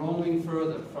they're roaming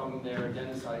further from their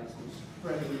den sites and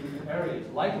spreading into areas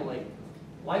like a lake,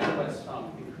 like a West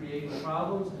Sump, and creating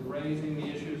problems and raising the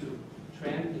issues of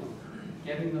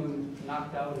getting them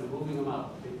knocked out and moving them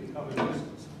out. They become a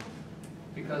nuisance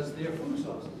because their food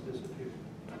sources disappear.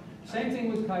 Same thing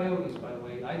with coyotes, by the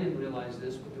way. I didn't realize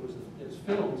this, but there's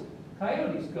films.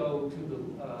 Coyotes go to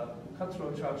the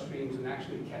cutthroat trout streams and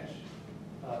actually catch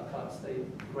cuts. They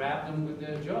grab them with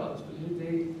their jaws. But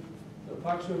the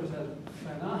Park Service has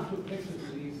phenomenal pictures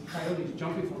of these coyotes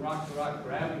jumping from rock to rock,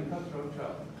 grabbing cutthroat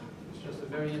trout. It's just a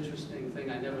very interesting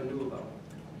thing I never knew about.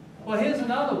 Well, here's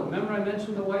another one. Remember I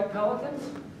mentioned the white pelicans?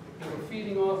 They were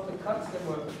feeding off the cuts that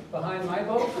were behind my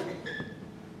boat.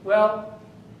 Well,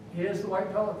 here's the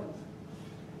white pelicans.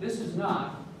 This is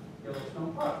not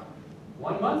Yellowstone Park.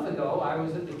 1 month ago, I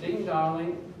was at the Ding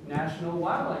Darling National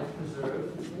Wildlife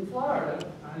Preserve in Florida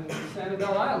on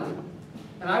Sanibel Island,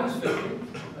 and I was fishing.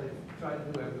 I try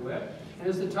to do everywhere. And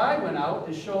as the tide went out,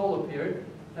 the shoal appeared,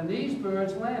 and these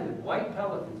birds landed, white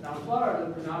pelicans. Now in Florida,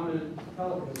 the predominant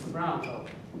pelican is the brown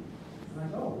pelican. And I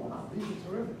thought, oh wow, these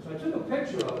are terrific. So I took a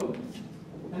picture of them,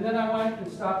 and then I went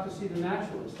and stopped to see the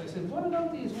naturalist. I said, what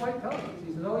about these white pelicans?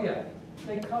 He said, oh yeah,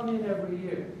 they come in every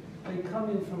year. They come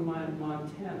in from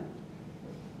Montana.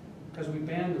 Because we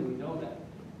banned them, we know that.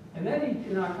 And then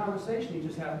in our conversation, he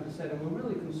just happened to say, and we're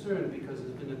really concerned because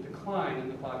there's been a decline in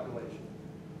the population.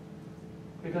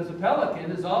 Because the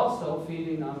pelican is also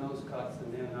feeding on those cuts,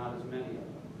 and there are not as many of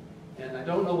them. And I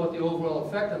don't know what the overall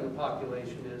effect on the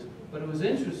population is, but it was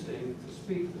interesting to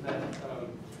speak to that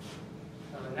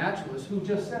naturalist who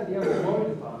just said, yeah, we're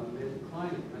worried about them, they're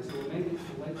declining. And I said, well, maybe it's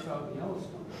the lake trout in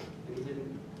Yellowstone. And he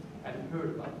hadn't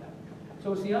heard about that.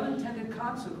 So it's the unintended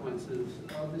consequences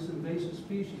of this invasive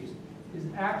species is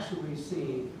actually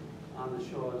seen on the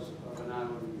shores of an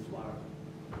island in Florida.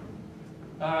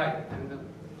 All right, and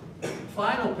the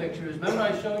final picture is, remember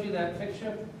I showed you that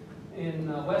picture in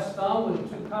West Thumb where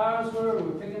the 2 cars were and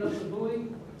we were picking up the buoy?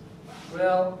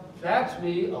 Well, that's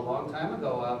me a long time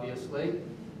ago, obviously.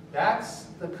 That's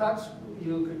the cuts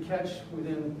you could catch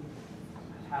within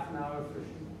half an hour of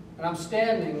fishing. And I'm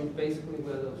standing basically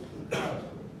where those 2 cars were.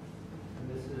 And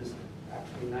this is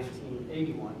actually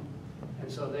 1981.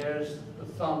 And so there's the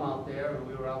Thumb out there, and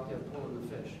we were out there pulling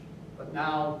the fish. But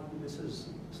now this is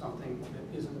something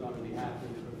that isn't going to be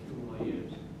happening for a few more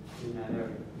years in that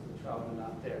area, because the trout are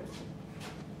not there.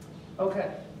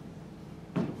 Okay.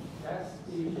 That's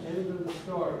the end of the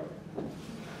story,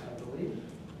 I believe.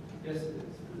 Yes, it is.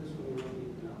 This one we don't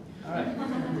need to know. All right.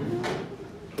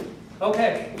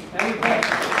 Okay, any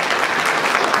questions?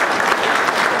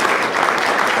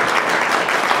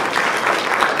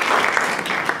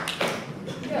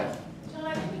 Yes. John,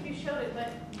 I don't think you showed it, but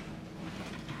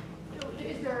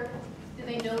do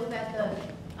they know that the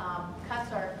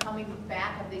cuts are coming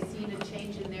back? Have they seen a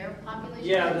change in their population?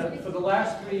 Yeah, for the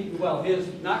last 3, well, here's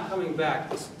not coming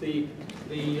back. The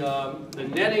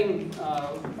netting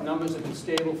numbers have been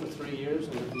stable for 3 years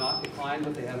and have not declined,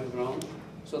 but they haven't grown.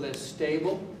 So they're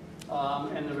stable.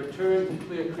 And the return to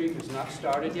Clear Creek has not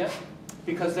started yet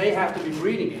because they have to be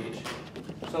breeding age.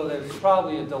 So there's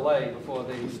probably a delay before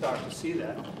they start to see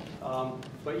that.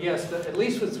 But yes, at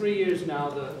least for 3 years now,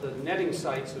 the netting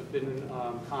sites have been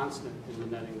constant in the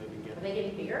netting they've been Are getting. they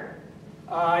getting bigger?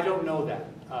 I don't know that.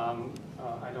 I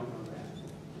don't know that.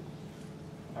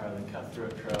 Are the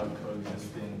cutthroat trout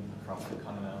coexisting across the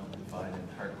Continental Divide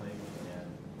in Heart Lake and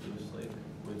Lewis Lake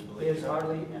with the lake There's trout?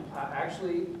 hardly,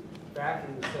 actually, back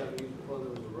in the 70s, before there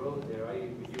was a road there,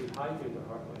 you would hike into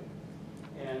Heart Lake.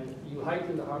 And you hiked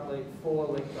into Heart Lake for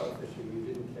lake trout fishing. You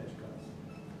didn't catch cuts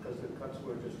because the cuts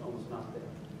were just almost not there.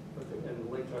 And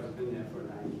the lake trout has been there for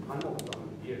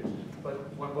 100 years. But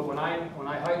when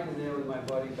I hiked in there with my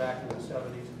buddy back in the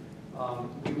 70s,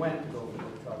 we went to go to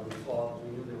lake trout in the fall because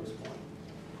we knew there was point.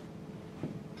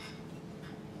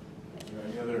 Are there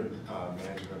any other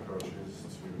management approaches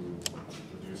to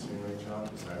reducing lake trout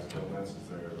besides gill nets? Is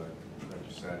there, like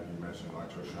you said, you mentioned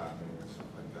electroshocking and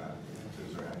stuff like that.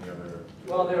 Is there any other?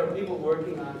 Well, there are people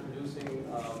working on producing,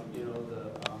 the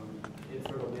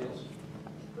infertile males,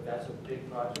 but that's a big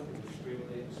project. It's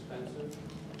extremely expensive.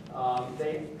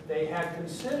 They had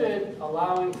considered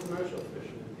allowing commercial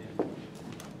fishermen in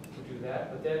to do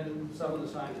that, but then some of the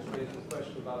scientists raised the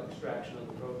question about extraction of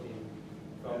the protein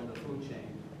from the food chain,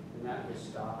 and that was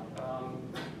stopped.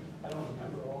 I don't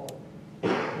remember all the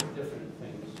different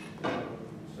things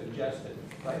suggested.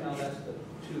 Right now, that's the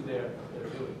 2 they're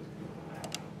doing.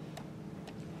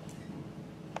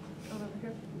 Over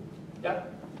here.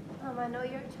 Yep. I know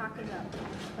you're talking about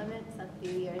catch limits a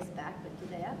few years back, but do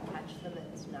they have catch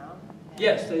limits now?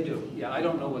 Yes, they do. Yeah, I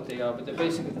don't know what they are, but they're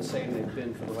basically the same they've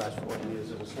been for the last 40 years.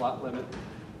 There's a slot limit,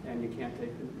 and you can't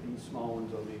take the small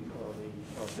ones or the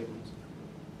big ones.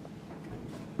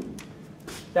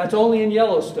 That's only in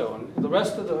Yellowstone. The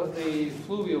rest of the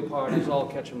fluvial part is all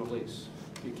catch and release.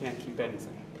 You can't keep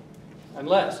anything.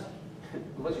 Unless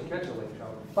you catch a lake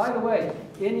trout. By the way,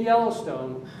 in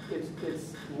Yellowstone,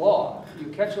 it's law. You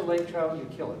catch a lake trout, you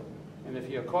kill it. And if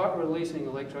you're caught releasing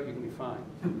a lake trout, you can be fined.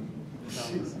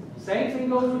 Same thing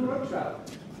goes with brook trout.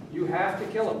 You have to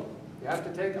kill them. You have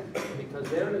to take them because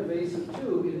they're invasive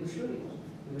too in the streams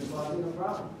and they're causing a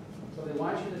problem. So they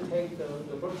want you to take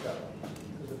the brook trout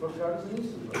because the brook trout is an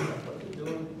eastern brook trout, but they're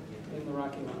doing in the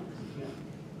Rocky Mountains.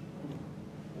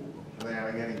 Are they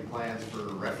having any plans for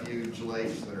refuge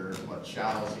lakes that are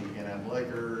shallow so you can't have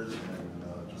liquors and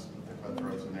just put the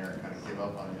cutthroats in there and kind of give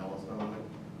up on Yellowstone?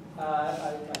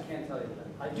 I can't tell you that.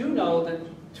 I do know that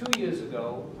 2 years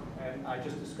ago, and I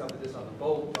just discovered this on the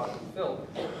boat talking to Phil,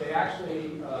 they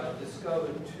actually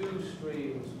discovered 2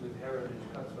 streams with heritage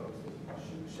cutthroats that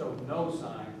show no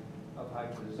sign of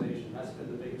hybridization. That's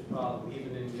been the biggest problem,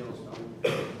 even in Yellowstone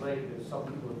Lake. There's some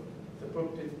people, the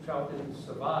brook trout didn't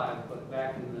survive, but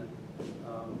back in the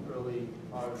early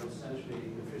part of the century,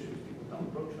 the fisheries people dumped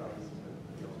brook trout in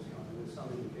Yellowstone. And there's some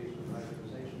indication of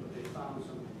hybridization, but they found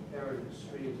some heritage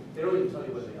streams. They don't even tell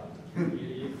you where they are.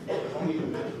 You only even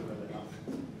measure where they are.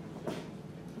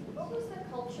 What was the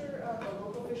culture of the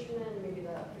local fishermen and maybe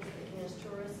the fishermen as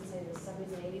tourists in, say, the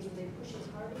 70s and 80s? Were they pushing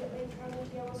hard to get lake trout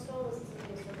into Yellowstone? Was it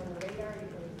something sort of on the radar?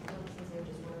 Since they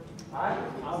just weren't.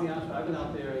 I'll be honest, I've been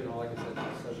out there, like I said,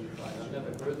 since 75. I've never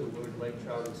heard the word lake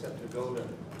trout except to go to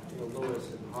Lewis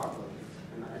and Hartland.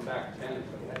 And back then, if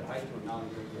you had to hike to it, now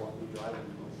you could walk and drive it.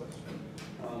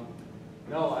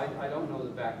 No, I don't know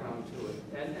the background to it.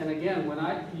 And again,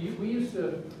 we used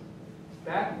to,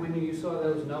 back when you saw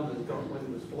those numbers, when it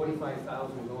was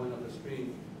 45,000 going up the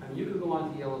stream, I mean, you could go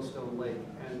onto Yellowstone Lake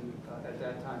and at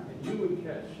that time, and you would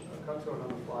catch a cutthroat on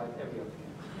the fly every other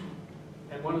day.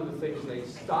 And one of the things they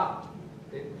stopped,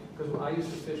 because I used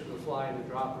to fish with a fly and a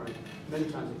dropper, and many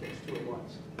times it gets 2 at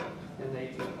once. And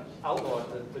they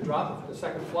outlawed the dropper for the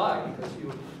second fly because you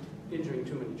were injuring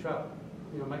too many trout.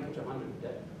 You might catch 100 a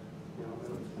day. It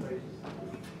was crazy.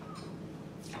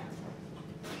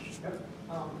 Yep.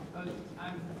 I'm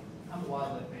a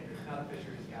wildlife major, not a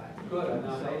fisheries guy. Good. I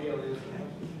know it is.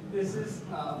 This is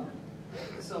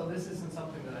so this isn't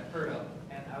something that I've heard of,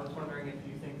 and I was wondering if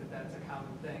you think that that's a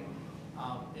common thing.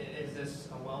 Is this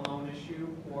a well-known issue,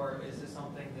 or is this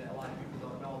something that a lot of people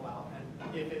don't know about? And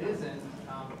if it isn't,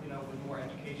 with more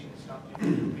education and stuff, do you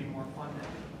think there would be more funding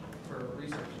for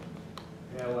research?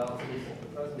 Yeah, well,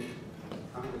 the President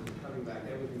Congress is cutting back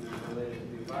everything that's related to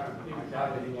the environment. I doubt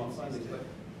that he wants funding, but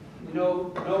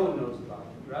no one knows about it.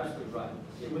 You're absolutely right.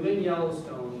 Within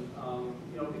Yellowstone,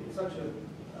 it's such an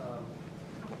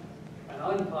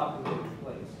unpopulated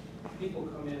place. People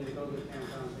come in, they go to the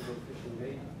campgrounds, they go fishing,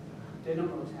 they don't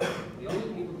know what's happening. The only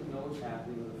people who know what's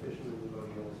happening are the fishermen who go to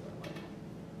Yellowstone Lake.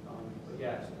 But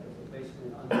yes, it's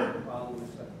basically an unknown problem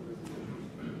except for the fisheries.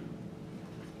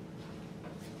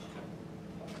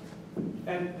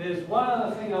 And there's one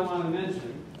other thing I want to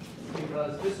mention,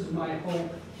 because this is my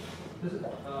hope. This is,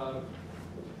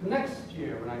 next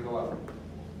year when I go out.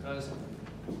 Because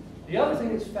the other thing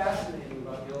that's fascinating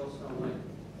about Yellowstone Lake,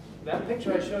 that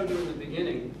picture I showed you in the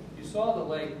beginning, you saw the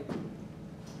lake,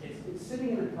 it's sitting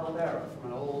in a caldera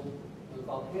from an old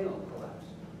volcano collapse.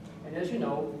 And as you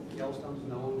know, Yellowstone's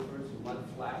known for its mud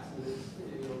flats and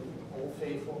its Old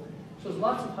Faithful. So there's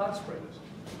lots of hot springs.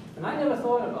 And I never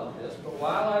thought about this, but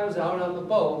while I was out on the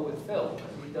boat with Phil,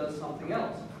 he does something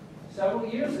else. Several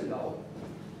years ago,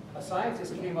 a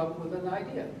scientist came up with an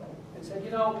idea and said,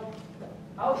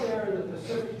 out there in the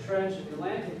Pacific Trench and the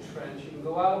Atlantic Trench, you can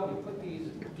go out and you put these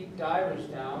deep divers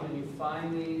down and you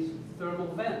find these thermal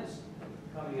vents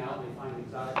coming out, and they find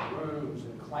exotic worms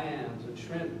and clams and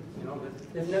shrimp,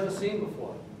 that they've never seen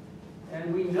before.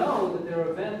 And we know that there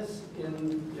are vents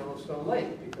in Yellowstone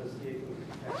Lake because they can be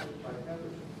protected by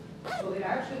temperature. So they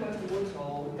actually went to Woods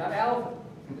Hole and got Alvin,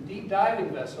 the deep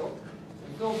diving vessel,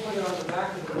 and Phil put it on the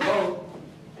back of the boat,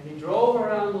 and he drove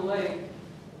around the lake,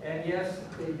 and yes,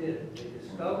 they did. They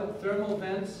discovered thermal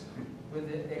vents with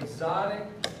the exotic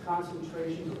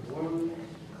concentrations of worms,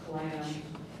 clams,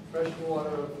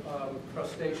 freshwater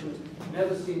crustaceans,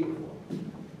 never seen before.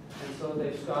 And so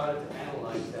they started to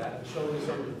analyze that and show me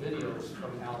some of the videos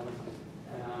from Alvin.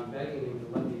 And I'm begging him to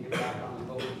let me get back on the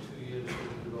boat in 2 years so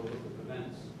we can go look at the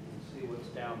vents and see what's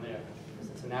down there. Because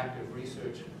it's an active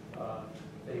research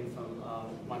thing from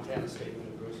Montana State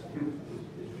University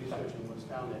is researching what's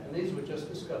down there. And these were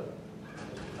just discovered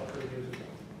just a couple of years ago.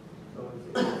 So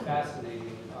it's a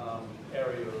fascinating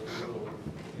area of the world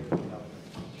here in Alvin.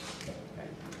 Okay.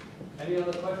 Any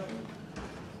other questions?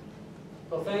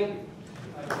 Well, thank you.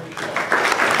 I appreciate it.